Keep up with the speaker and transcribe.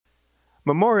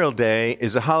Memorial Day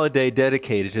is a holiday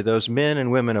dedicated to those men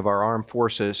and women of our armed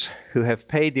forces who have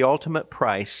paid the ultimate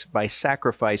price by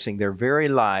sacrificing their very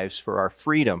lives for our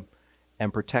freedom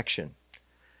and protection.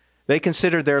 They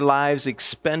considered their lives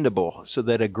expendable so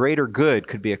that a greater good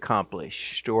could be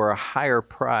accomplished or a higher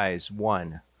prize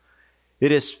won.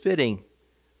 It is fitting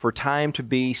for time to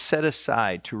be set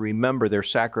aside to remember their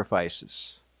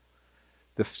sacrifices,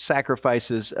 the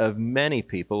sacrifices of many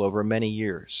people over many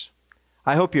years.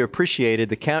 I hope you appreciated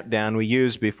the countdown we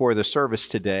used before the service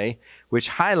today, which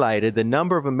highlighted the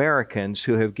number of Americans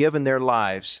who have given their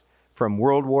lives from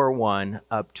World War I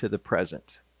up to the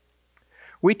present.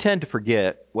 We tend to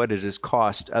forget what it has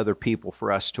cost other people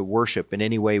for us to worship in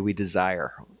any way we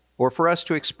desire, or for us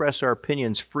to express our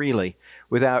opinions freely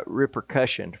without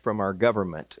repercussion from our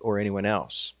government or anyone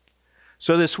else.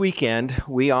 So this weekend,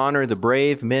 we honor the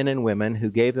brave men and women who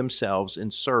gave themselves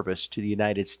in service to the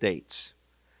United States.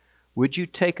 Would you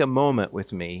take a moment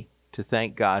with me to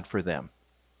thank God for them?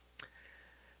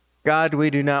 God, we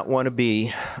do not want to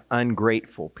be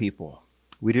ungrateful people.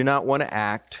 We do not want to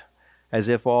act as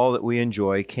if all that we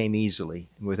enjoy came easily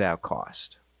and without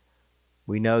cost.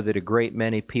 We know that a great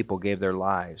many people gave their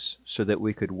lives so that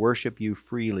we could worship you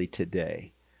freely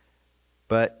today,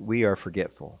 but we are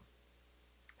forgetful.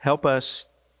 Help us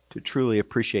to truly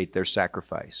appreciate their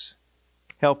sacrifice.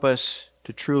 Help us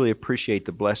to truly appreciate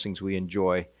the blessings we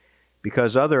enjoy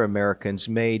because other Americans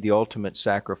made the ultimate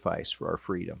sacrifice for our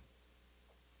freedom.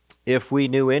 If we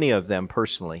knew any of them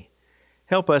personally,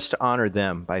 help us to honor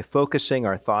them by focusing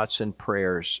our thoughts and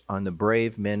prayers on the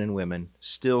brave men and women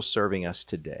still serving us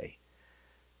today.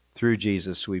 Through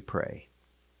Jesus we pray.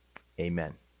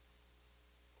 Amen.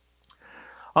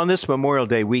 On this Memorial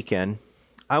Day weekend,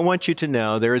 I want you to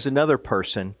know there is another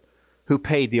person who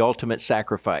paid the ultimate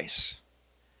sacrifice.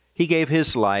 He gave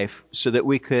his life so that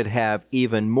we could have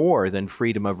even more than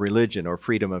freedom of religion or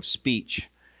freedom of speech.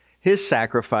 His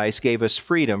sacrifice gave us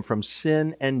freedom from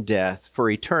sin and death for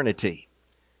eternity.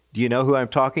 Do you know who I'm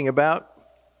talking about?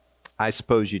 I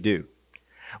suppose you do.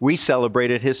 We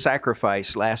celebrated his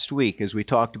sacrifice last week as we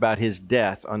talked about his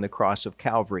death on the cross of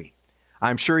Calvary.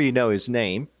 I'm sure you know his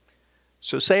name,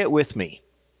 so say it with me.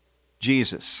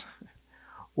 Jesus.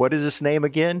 What is his name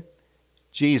again?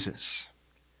 Jesus.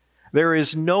 There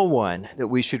is no one that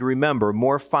we should remember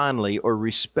more fondly or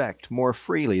respect more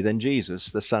freely than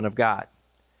Jesus, the Son of God.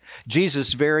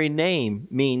 Jesus' very name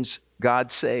means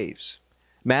God saves.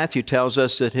 Matthew tells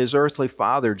us that his earthly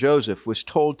father, Joseph, was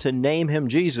told to name him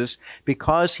Jesus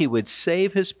because he would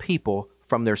save his people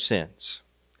from their sins.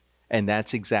 And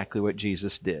that's exactly what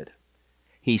Jesus did.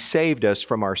 He saved us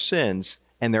from our sins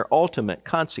and their ultimate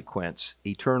consequence,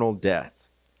 eternal death.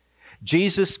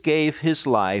 Jesus gave his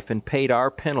life and paid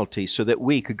our penalty so that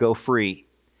we could go free.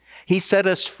 He set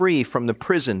us free from the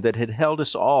prison that had held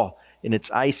us all in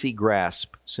its icy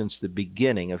grasp since the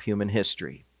beginning of human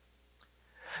history.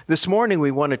 This morning we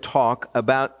want to talk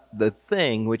about the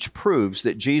thing which proves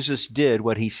that Jesus did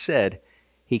what he said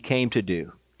he came to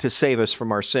do, to save us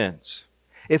from our sins.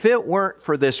 If it weren't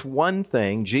for this one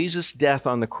thing, Jesus' death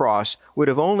on the cross would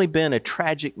have only been a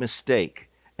tragic mistake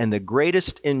and the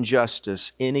greatest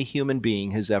injustice any human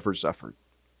being has ever suffered.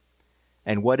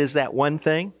 And what is that one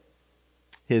thing?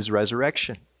 His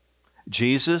resurrection.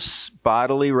 Jesus'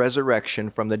 bodily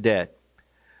resurrection from the dead.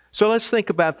 So let's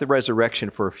think about the resurrection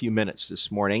for a few minutes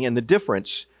this morning and the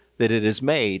difference that it has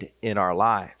made in our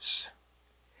lives.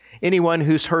 Anyone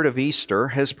who's heard of Easter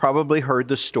has probably heard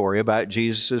the story about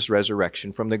Jesus'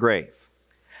 resurrection from the grave.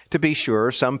 To be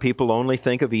sure, some people only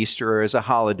think of Easter as a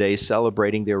holiday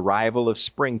celebrating the arrival of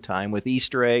springtime with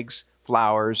Easter eggs,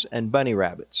 flowers, and bunny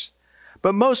rabbits.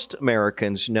 But most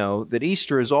Americans know that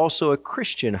Easter is also a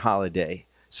Christian holiday,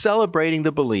 celebrating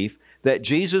the belief that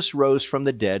Jesus rose from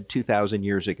the dead 2,000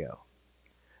 years ago.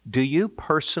 Do you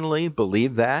personally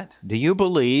believe that? Do you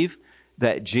believe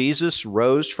that Jesus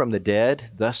rose from the dead,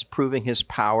 thus proving his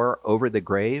power over the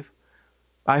grave?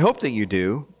 I hope that you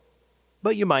do,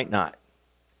 but you might not.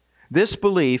 This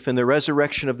belief in the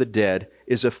resurrection of the dead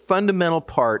is a fundamental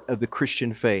part of the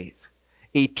Christian faith.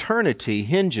 Eternity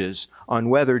hinges on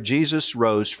whether Jesus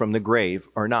rose from the grave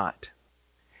or not.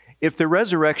 If the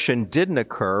resurrection didn't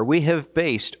occur, we have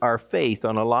based our faith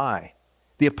on a lie.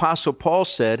 The Apostle Paul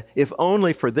said, "If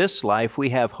only for this life we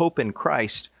have hope in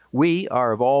Christ, we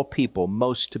are of all people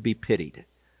most to be pitied."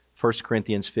 1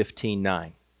 Corinthians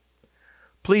 15:9.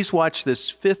 Please watch this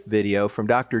fifth video from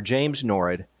Dr. James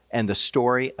Norrid and the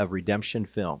Story of Redemption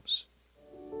Films.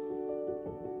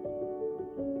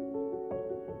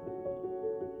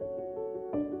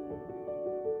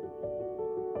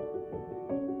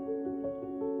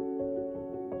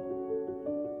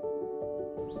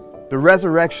 The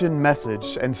resurrection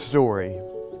message and story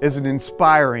is an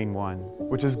inspiring one,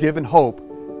 which has given hope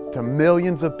to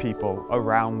millions of people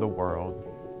around the world.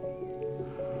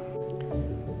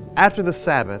 After the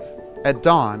Sabbath, at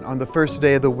dawn on the first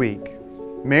day of the week,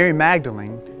 Mary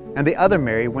Magdalene and the other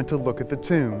Mary went to look at the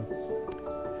tomb.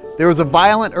 There was a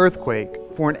violent earthquake,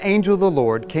 for an angel of the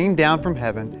Lord came down from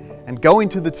heaven and, going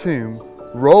to the tomb,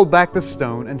 rolled back the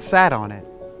stone and sat on it.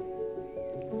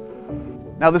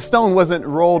 Now the stone wasn't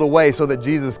rolled away so that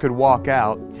Jesus could walk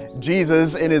out.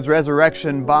 Jesus, in his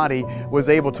resurrection body, was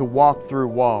able to walk through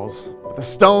walls. The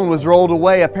stone was rolled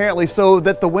away apparently so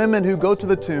that the women who go to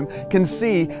the tomb can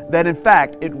see that in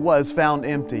fact it was found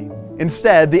empty.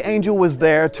 Instead, the angel was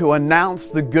there to announce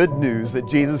the good news that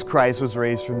Jesus Christ was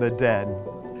raised from the dead.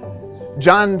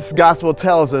 John's Gospel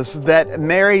tells us that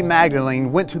Mary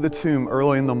Magdalene went to the tomb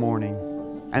early in the morning,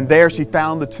 and there she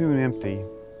found the tomb empty.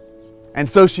 And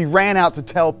so she ran out to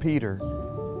tell Peter.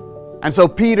 And so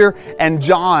Peter and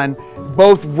John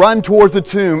both run towards the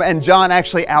tomb, and John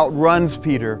actually outruns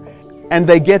Peter. And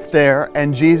they get there,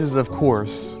 and Jesus, of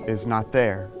course, is not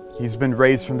there. He's been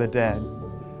raised from the dead.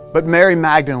 But Mary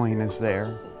Magdalene is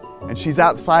there, and she's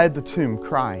outside the tomb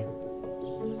crying.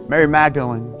 Mary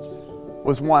Magdalene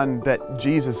was one that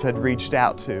Jesus had reached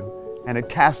out to and had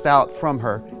cast out from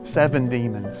her 7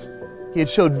 demons. He had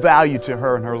showed value to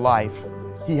her in her life.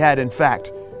 He had, in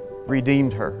fact,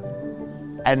 redeemed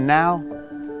her. And now,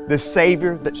 the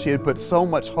Savior that she had put so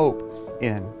much hope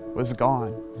in was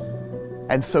gone.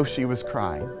 And so she was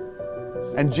crying.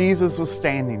 And Jesus was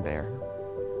standing there,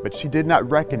 but she did not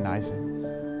recognize him.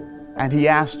 And he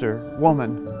asked her,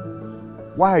 "Woman,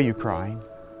 why are you crying?"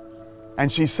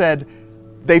 And she said,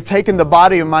 "They've taken the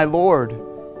body of my Lord,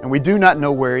 and we do not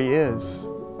know where he is."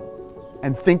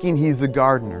 And thinking he's the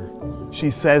gardener,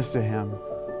 she says to him,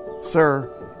 "Sir,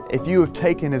 if you have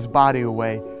taken his body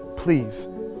away, please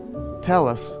tell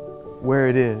us where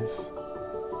it is."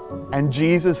 And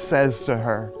Jesus says to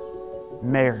her,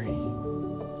 "Mary."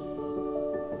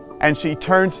 And she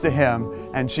turns to him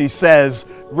and she says,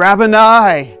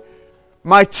 "Rabboni,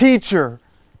 my teacher,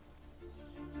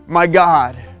 my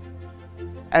God."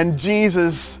 And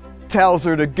Jesus tells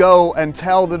her to go and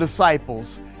tell the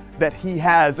disciples that he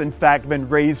has in fact been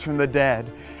raised from the dead.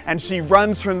 And she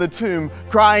runs from the tomb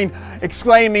crying,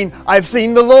 exclaiming, "I've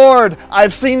seen the Lord!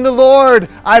 I've seen the Lord!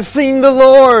 I've seen the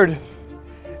Lord!"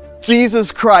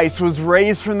 Jesus Christ was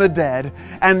raised from the dead,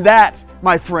 and that,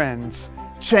 my friends,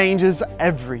 changes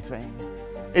everything.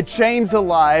 It changed the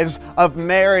lives of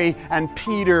Mary and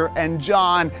Peter and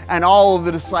John and all of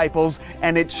the disciples,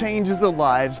 and it changes the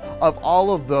lives of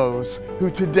all of those who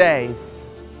today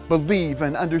believe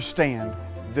and understand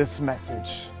this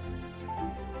message.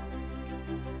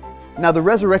 Now, the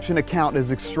resurrection account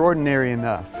is extraordinary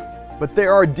enough, but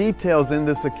there are details in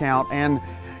this account and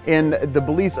in the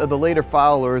beliefs of the later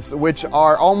followers which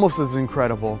are almost as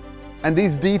incredible. And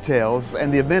these details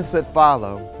and the events that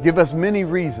follow give us many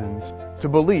reasons to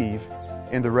believe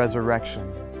in the resurrection.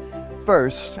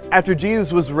 First, after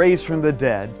Jesus was raised from the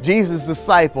dead, Jesus'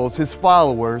 disciples, his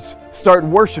followers, start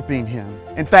worshiping him.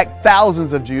 In fact,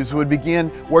 thousands of Jews would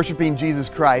begin worshiping Jesus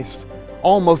Christ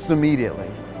almost immediately.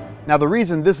 Now, the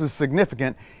reason this is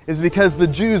significant is because the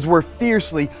Jews were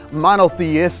fiercely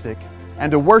monotheistic,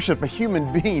 and to worship a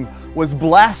human being was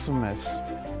blasphemous.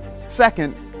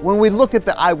 Second, when we look at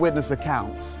the eyewitness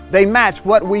accounts, they match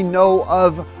what we know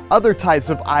of other types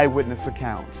of eyewitness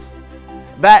accounts.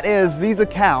 That is, these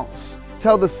accounts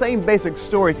tell the same basic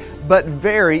story but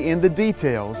vary in the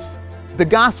details. The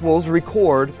Gospels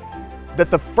record that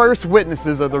the first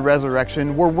witnesses of the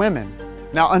resurrection were women.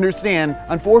 Now understand,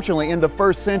 unfortunately, in the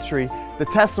first century, the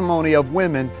testimony of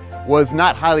women was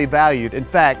not highly valued. In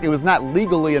fact, it was not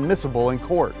legally admissible in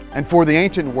court. And for the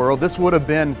ancient world, this would have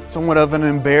been somewhat of an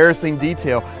embarrassing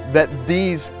detail that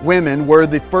these women were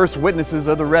the first witnesses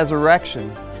of the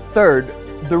resurrection. Third,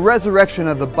 the resurrection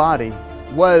of the body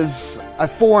was a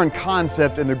foreign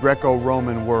concept in the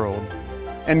Greco-Roman world.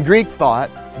 In Greek thought,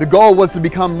 the goal was to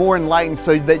become more enlightened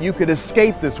so that you could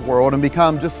escape this world and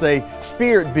become just a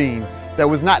spirit being that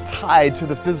was not tied to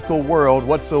the physical world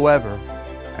whatsoever.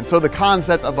 And so the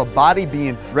concept of a body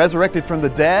being resurrected from the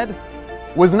dead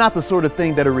was not the sort of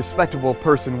thing that a respectable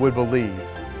person would believe.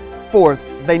 Fourth,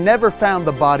 they never found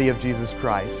the body of Jesus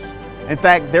Christ. In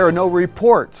fact, there are no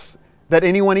reports that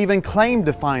anyone even claimed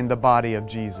to find the body of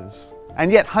Jesus.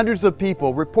 And yet hundreds of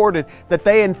people reported that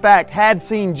they in fact had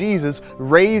seen Jesus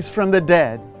raised from the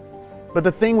dead. But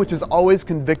the thing which has always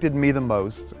convicted me the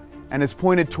most and has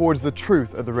pointed towards the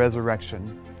truth of the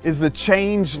resurrection is the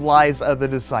changed lives of the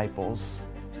disciples.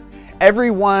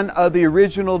 Every one of the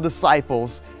original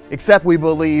disciples, except we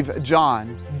believe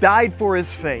John, died for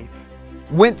his faith.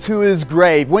 went to his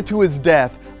grave, went to his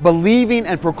death, believing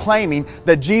and proclaiming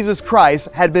that Jesus Christ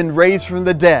had been raised from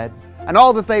the dead. And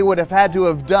all that they would have had to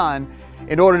have done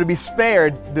in order to be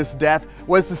spared this death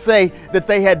was to say that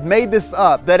they had made this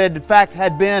up, that it in fact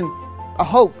had been a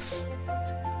hoax.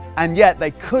 And yet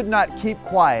they could not keep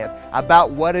quiet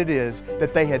about what it is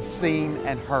that they had seen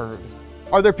and heard.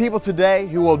 Are there people today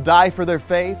who will die for their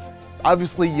faith?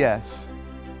 Obviously, yes.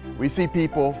 We see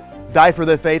people die for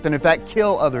their faith and in fact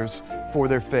kill others for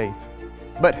their faith.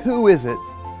 But who is it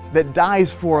that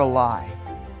dies for a lie,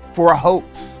 for a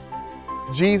hoax?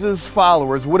 Jesus'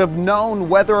 followers would have known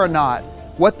whether or not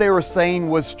what they were saying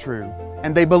was true,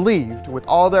 and they believed with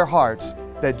all their hearts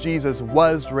that Jesus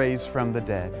was raised from the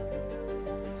dead.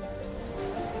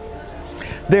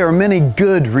 There are many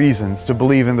good reasons to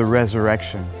believe in the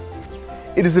resurrection.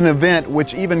 It is an event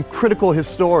which even critical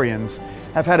historians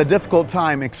have had a difficult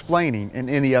time explaining in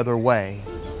any other way.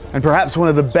 And perhaps one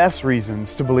of the best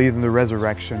reasons to believe in the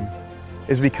resurrection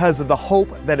is because of the hope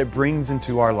that it brings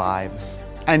into our lives.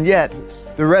 And yet,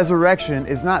 the resurrection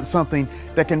is not something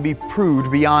that can be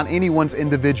proved beyond anyone's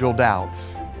individual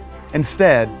doubts.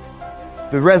 Instead,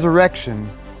 the resurrection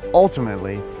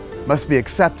ultimately must be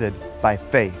accepted by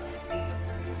faith.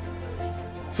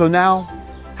 So now,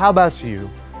 how about you?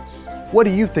 What do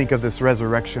you think of this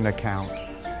resurrection account?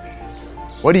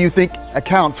 What do you think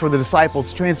accounts for the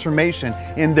disciples' transformation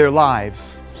in their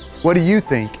lives? What do you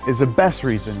think is the best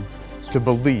reason to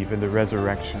believe in the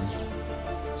resurrection?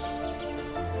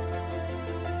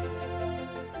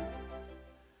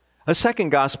 A second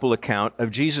gospel account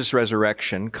of Jesus'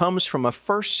 resurrection comes from a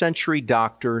first century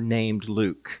doctor named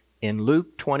Luke in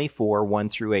Luke 24, 1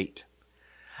 through 8.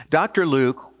 Dr.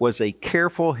 Luke was a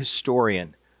careful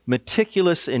historian,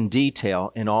 meticulous in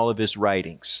detail in all of his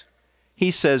writings.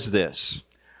 He says this: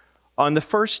 "On the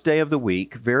first day of the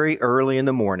week, very early in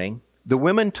the morning, the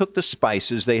women took the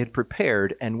spices they had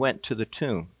prepared and went to the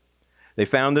tomb. They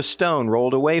found the stone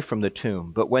rolled away from the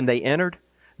tomb, but when they entered,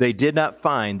 they did not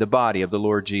find the body of the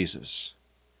Lord Jesus.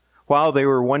 While they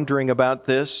were wondering about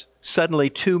this, suddenly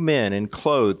two men in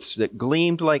clothes that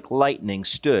gleamed like lightning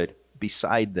stood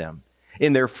beside them.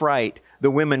 In their fright,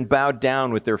 the women bowed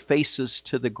down with their faces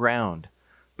to the ground.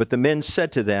 But the men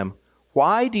said to them,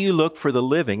 'Why do you look for the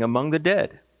living among the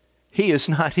dead? He is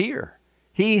not here.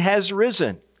 He has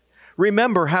risen.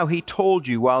 Remember how he told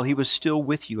you while he was still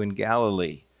with you in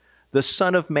Galilee. The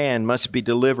Son of Man must be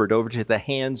delivered over to the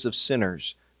hands of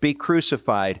sinners, be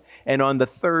crucified, and on the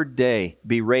third day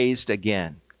be raised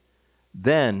again.'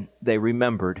 Then they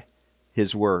remembered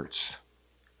his words."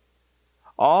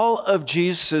 All of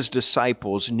Jesus'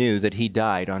 disciples knew that he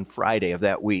died on Friday of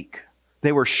that week.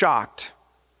 They were shocked.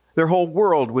 Their whole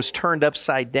world was turned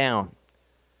upside down.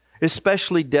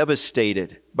 Especially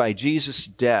devastated by Jesus'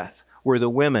 death were the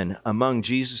women among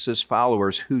Jesus'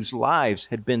 followers whose lives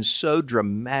had been so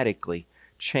dramatically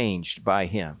changed by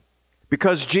him.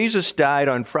 Because Jesus died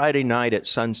on Friday night at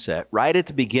sunset, right at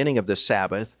the beginning of the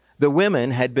Sabbath, the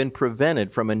women had been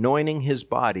prevented from anointing his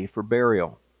body for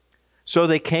burial. So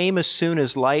they came as soon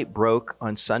as light broke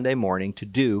on Sunday morning to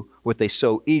do what they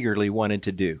so eagerly wanted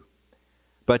to do.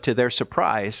 But to their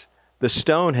surprise, the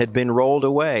stone had been rolled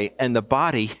away and the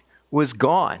body was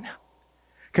gone.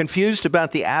 Confused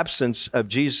about the absence of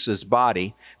Jesus'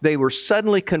 body, they were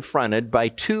suddenly confronted by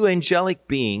two angelic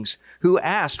beings who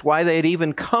asked why they had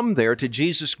even come there to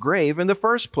Jesus' grave in the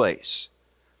first place.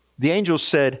 The angels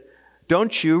said,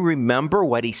 "Don't you remember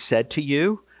what he said to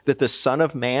you? That the Son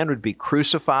of Man would be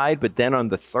crucified, but then on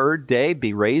the third day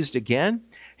be raised again?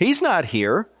 He's not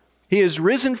here. He is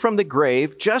risen from the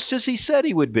grave, just as he said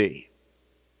he would be."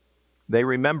 They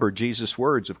remembered Jesus'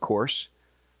 words, of course,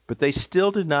 but they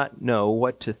still did not know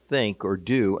what to think or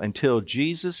do until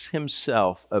Jesus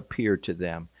himself appeared to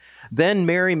them. Then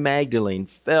Mary Magdalene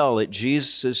fell at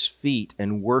Jesus' feet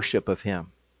in worship of him.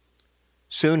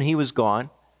 Soon he was gone,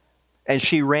 and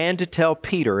she ran to tell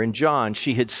Peter and John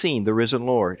she had seen the risen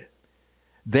Lord.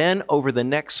 Then over the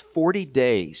next 40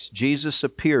 days, Jesus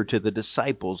appeared to the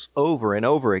disciples over and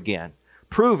over again,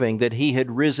 proving that he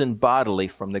had risen bodily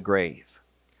from the grave.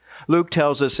 Luke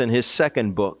tells us in his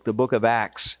second book, the book of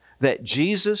Acts, that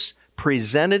Jesus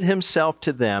presented himself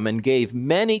to them and gave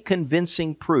many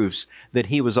convincing proofs that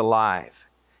he was alive.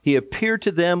 He appeared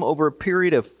to them over a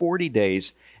period of 40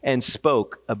 days and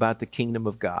spoke about the kingdom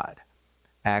of God.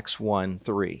 Acts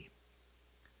 1:3.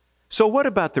 So what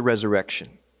about the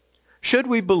resurrection? Should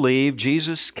we believe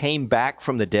Jesus came back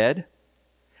from the dead?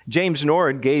 James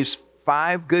Nord gave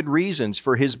 5 good reasons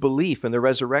for his belief in the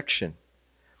resurrection.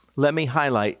 Let me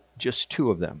highlight just 2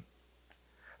 of them.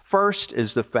 First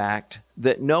is the fact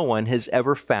that no one has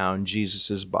ever found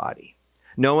Jesus' body.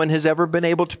 No one has ever been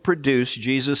able to produce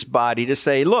Jesus' body to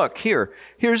say, look,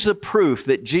 here's the proof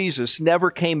that Jesus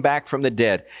never came back from the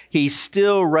dead. He's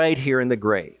still right here in the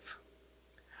grave.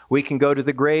 We can go to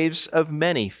the graves of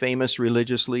many famous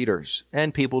religious leaders,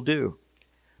 and people do.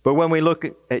 But when we look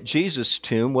at Jesus'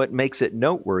 tomb, what makes it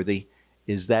noteworthy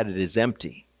is that it is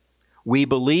empty. We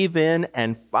believe in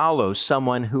and follow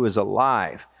someone who is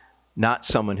alive, not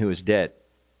someone who is dead.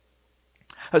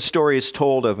 A story is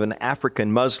told of an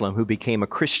African Muslim who became a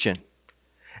Christian.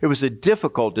 It was a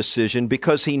difficult decision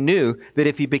because he knew that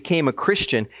if he became a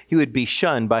Christian, he would be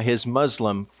shunned by his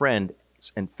Muslim friends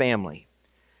and family.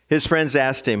 His friends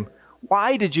asked him,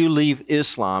 "Why did you leave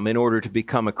Islam in order to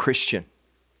become a Christian?"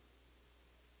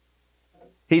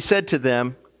 He said to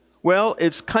them, "Well,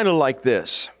 it's kind of like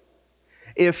this.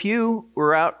 If you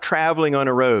were out traveling on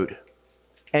a road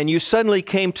and you suddenly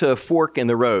came to a fork in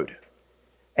the road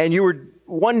and you were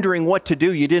wondering what to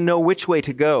do, you didn't know which way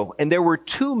to go, and there were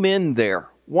two men there,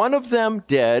 one of them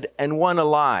dead and one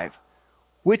alive,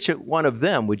 which one of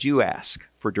them would you ask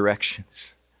for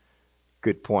directions?"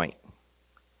 Good point.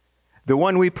 The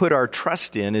one we put our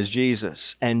trust in is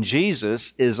Jesus, and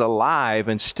Jesus is alive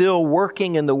and still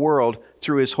working in the world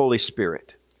through His Holy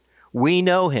Spirit. We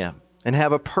know Him and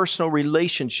have a personal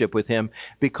relationship with Him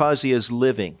because He is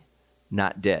living,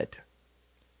 not dead.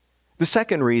 The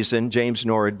second reason James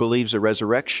Norrid believes the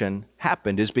resurrection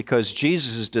happened is because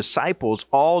Jesus' disciples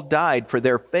all died for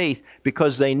their faith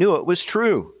because they knew it was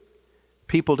true.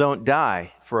 People don't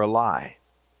die for a lie.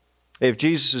 If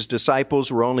Jesus'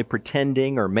 disciples were only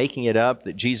pretending or making it up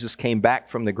that Jesus came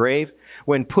back from the grave,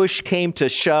 when push came to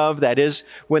shove, that is,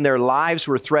 when their lives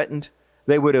were threatened,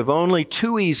 they would have only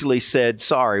too easily said,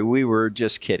 "Sorry, we were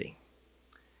just kidding."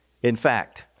 In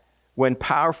fact, when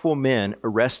powerful men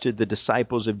arrested the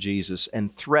disciples of Jesus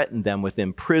and threatened them with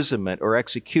imprisonment or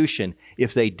execution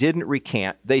if they didn't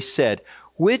recant, they said,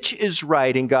 "Which is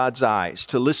right in God's eyes,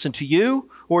 to listen to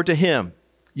you or to Him?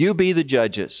 You be the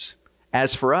judges.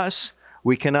 As for us,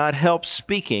 we cannot help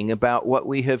speaking about what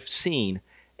we have seen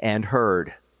and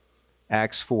heard."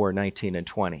 Acts 4:19 and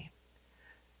 20.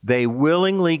 They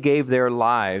willingly gave their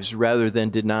lives rather than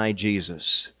deny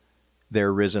Jesus,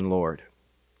 their risen Lord.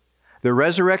 The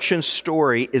resurrection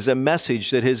story is a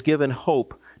message that has given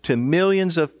hope to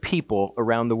millions of people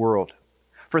around the world.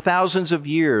 For thousands of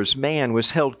years, man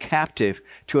was held captive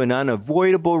to an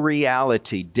unavoidable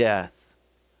reality, death.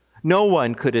 No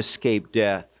one could escape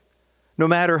death, no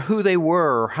matter who they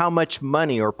were or how much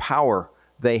money or power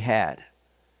they had.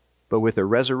 But with the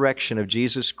resurrection of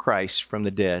Jesus Christ from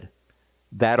the dead,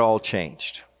 that all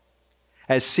changed.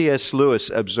 As C.S.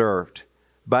 Lewis observed,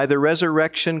 by the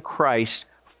resurrection, Christ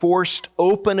forced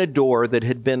open a door that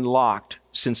had been locked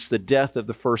since the death of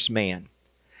the first man.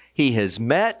 He has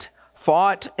met,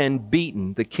 fought, and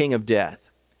beaten the king of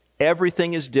death.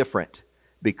 Everything is different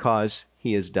because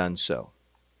He has done so.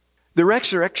 The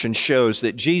resurrection shows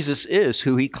that Jesus is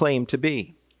who He claimed to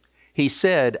be. He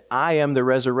said, "I am the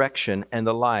resurrection and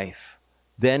the life."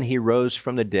 Then He rose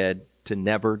from the dead to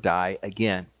never die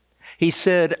again. He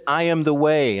said, "I am the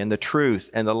way and the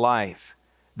truth and the life."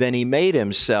 Then He made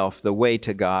Himself the way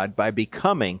to God by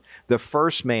becoming the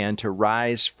first man to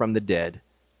rise from the dead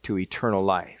to eternal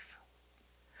life.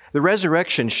 The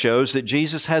resurrection shows that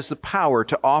Jesus has the power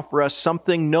to offer us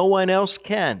something no one else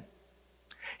can.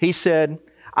 He said,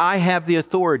 "I have the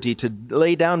authority to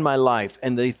lay down my life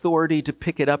and the authority to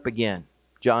pick it up again."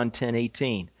 John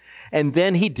 10:18. And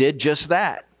then He did just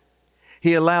that.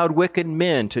 He allowed wicked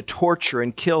men to torture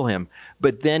and kill Him,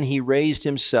 but then He raised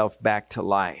Himself back to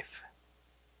life.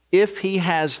 If He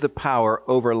has the power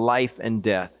over life and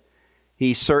death,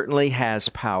 He certainly has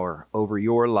power over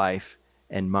your life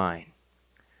and mine.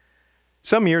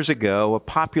 Some years ago, a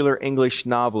popular English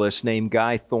novelist named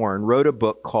Guy Thorne wrote a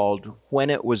book called When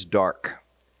It Was Dark.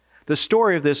 The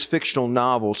story of this fictional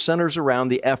novel centers around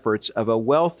the efforts of a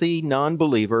wealthy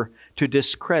non-believer to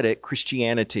discredit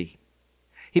Christianity.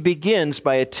 He begins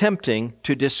by attempting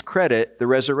to discredit the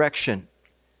resurrection.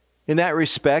 In that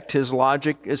respect, his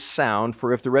logic is sound,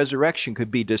 for if the resurrection could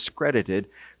be discredited,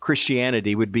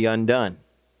 Christianity would be undone.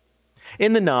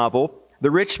 In the novel,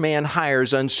 the rich man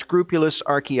hires unscrupulous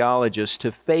archaeologists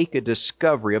to fake a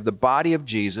discovery of the body of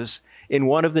Jesus in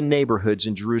one of the neighborhoods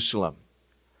in Jerusalem.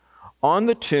 On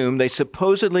the tomb, they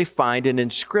supposedly find an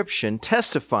inscription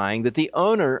testifying that the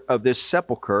owner of this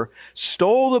sepulcher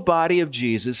stole the body of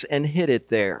Jesus and hid it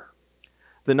there.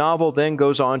 The novel then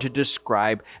goes on to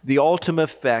describe the ultimate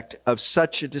effect of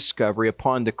such a discovery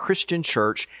upon the Christian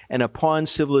church and upon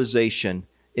civilization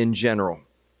in general.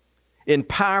 In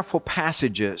powerful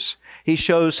passages, he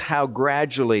shows how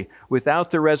gradually, without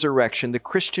the resurrection, the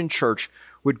Christian church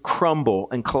would crumble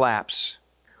and collapse.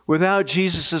 Without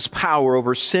Jesus' power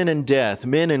over sin and death,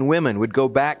 men and women would go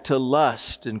back to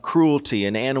lust and cruelty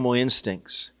and animal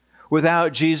instincts.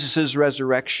 Without Jesus'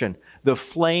 resurrection, the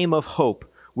flame of hope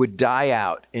would die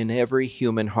out in every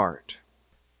human heart.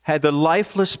 Had the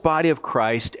lifeless body of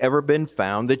Christ ever been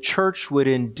found, the church would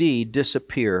indeed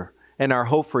disappear, and our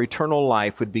hope for eternal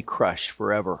life would be crushed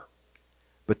forever.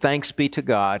 But thanks be to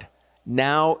God,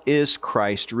 now is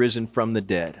Christ risen from the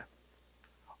dead.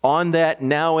 On that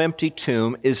now empty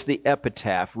tomb is the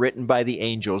epitaph written by the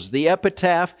angels, the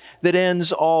epitaph that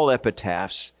ends all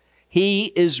epitaphs. He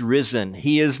is risen.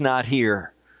 He is not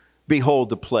here. Behold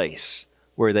the place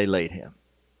where they laid him.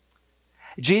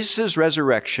 Jesus'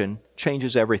 resurrection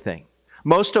changes everything.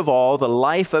 Most of all, the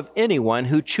life of anyone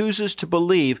who chooses to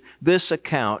believe this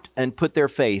account and put their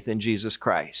faith in Jesus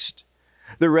Christ.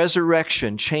 The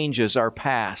resurrection changes our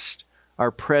past,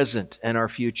 our present, and our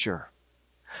future.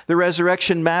 The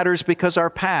resurrection matters because our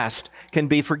past can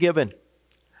be forgiven.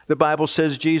 The Bible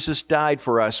says Jesus died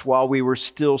for us while we were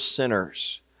still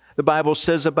sinners. The Bible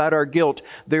says about our guilt,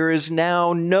 there is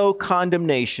now no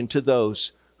condemnation to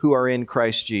those who are in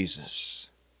Christ Jesus.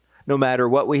 No matter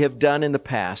what we have done in the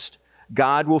past,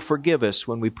 God will forgive us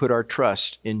when we put our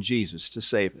trust in Jesus to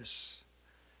save us.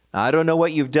 Now, I don't know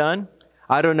what you've done.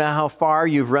 I don't know how far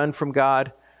you've run from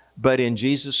God, but in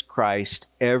Jesus Christ,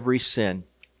 every sin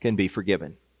can be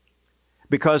forgiven.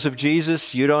 Because of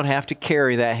Jesus, you don't have to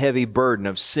carry that heavy burden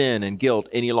of sin and guilt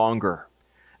any longer.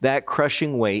 That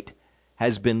crushing weight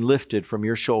has been lifted from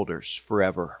your shoulders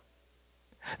forever.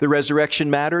 The resurrection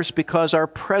matters because our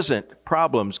present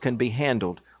problems can be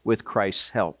handled with Christ's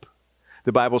help.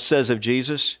 The Bible says of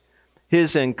Jesus,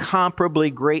 His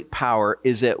incomparably great power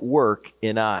is at work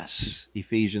in us.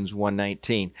 Ephesians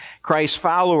 1:19. Christ's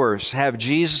followers have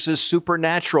Jesus'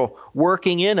 supernatural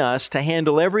working in us to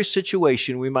handle every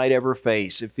situation we might ever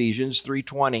face. Ephesians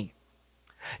 3:20.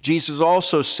 Jesus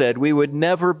also said we would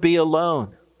never be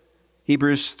alone.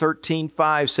 Hebrews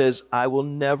 13:5 says, I will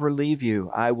never leave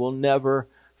you. I will never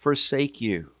forsake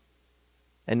you.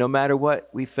 And no matter what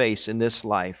we face in this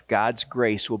life, God's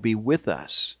grace will be with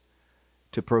us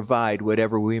to provide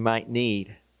whatever we might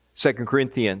need. 2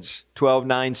 Corinthians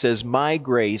 12:9 says, my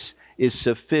grace is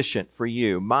sufficient for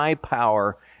you. My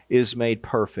power is made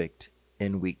perfect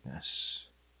in weakness.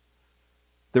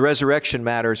 The resurrection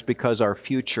matters because our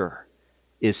future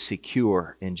is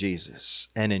secure in Jesus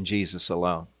and in Jesus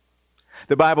alone.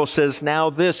 The Bible says,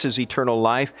 now this is eternal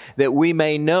life, that we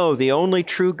may know the only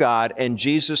true God and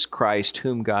Jesus Christ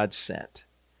whom God sent.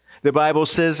 The Bible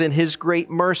says in His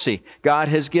great mercy, God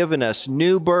has given us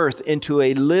new birth into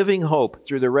a living hope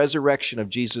through the resurrection of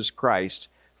Jesus Christ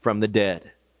from the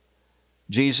dead.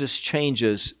 Jesus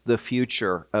changes the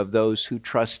future of those who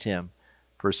trust Him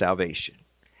for salvation.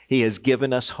 He has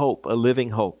given us hope, a living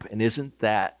hope. And isn't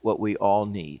that what we all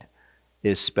need,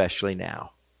 especially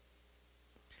now?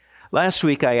 Last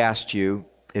week I asked you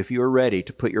if you are ready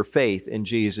to put your faith in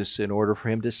Jesus in order for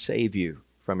Him to save you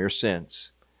from your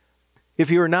sins. If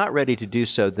you are not ready to do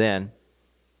so, then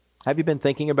have you been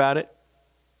thinking about it?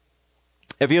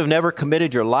 If you have never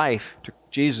committed your life to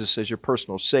Jesus as your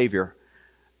personal Savior,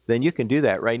 then you can do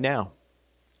that right now.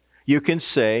 You can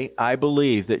say, I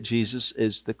believe that Jesus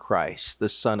is the Christ, the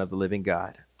Son of the living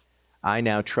God. I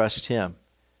now trust Him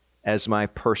as my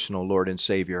personal Lord and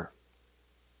Savior.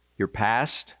 Your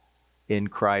past in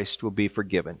Christ will be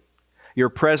forgiven. Your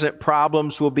present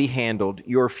problems will be handled.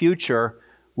 Your future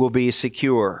will be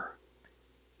secure.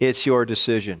 It's your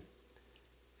decision,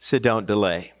 so don't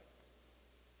delay.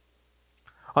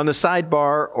 On the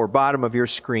sidebar or bottom of your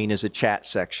screen is a chat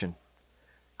section.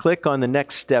 Click on the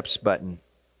Next Steps button.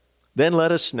 Then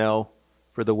let us know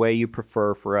for the way you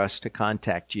prefer for us to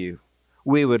contact you.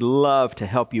 We would love to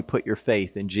help you put your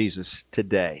faith in Jesus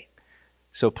today.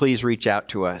 So please reach out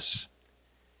to us.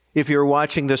 If you're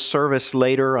watching this service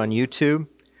later on YouTube,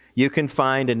 you can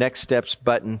find a Next Steps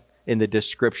button in the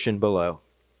description below.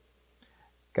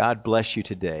 God bless you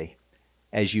today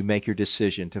as you make your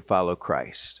decision to follow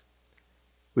Christ.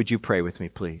 Would you pray with me,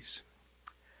 please?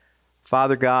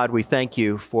 Father God, we thank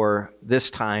you for this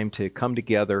time to come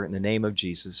together in the name of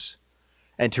Jesus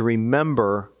and to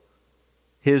remember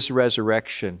His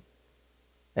resurrection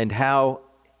and how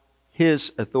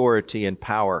His authority and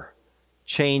power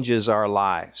changes our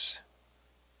lives,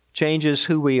 changes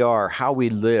who we are, how we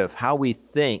live, how we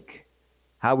think,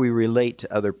 how we relate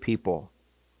to other people.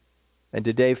 And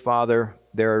today, Father,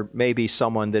 there may be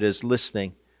someone that is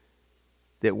listening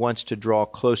that wants to draw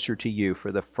closer to you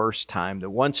for the first time, that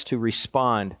wants to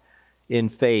respond in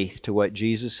faith to what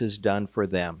Jesus has done for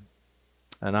them.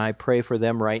 And I pray for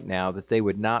them right now that they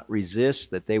would not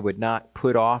resist, that they would not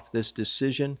put off this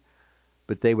decision,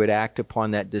 but they would act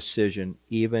upon that decision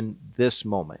even this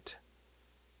moment.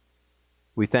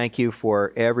 We thank you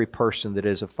for every person that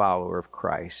is a follower of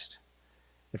Christ.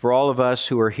 And for all of us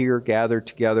who are here gathered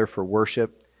together for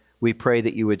worship, we pray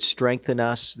that you would strengthen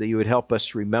us, that you would help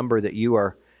us remember that you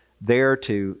are there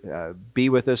to be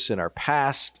with us in our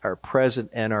past, our present,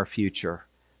 and our future.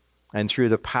 And through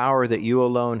the power that you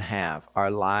alone have,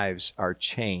 our lives are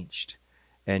changed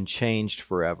and changed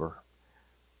forever.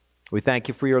 We thank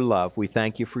you for your love. We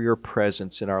thank you for your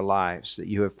presence in our lives, that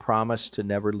you have promised to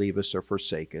never leave us or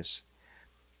forsake us.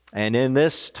 And in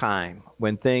this time,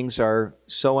 when things are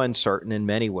so uncertain in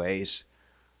many ways,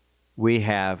 we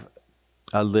have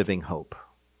a living hope,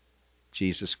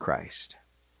 Jesus Christ.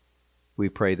 We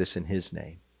pray this in his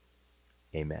name.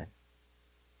 Amen.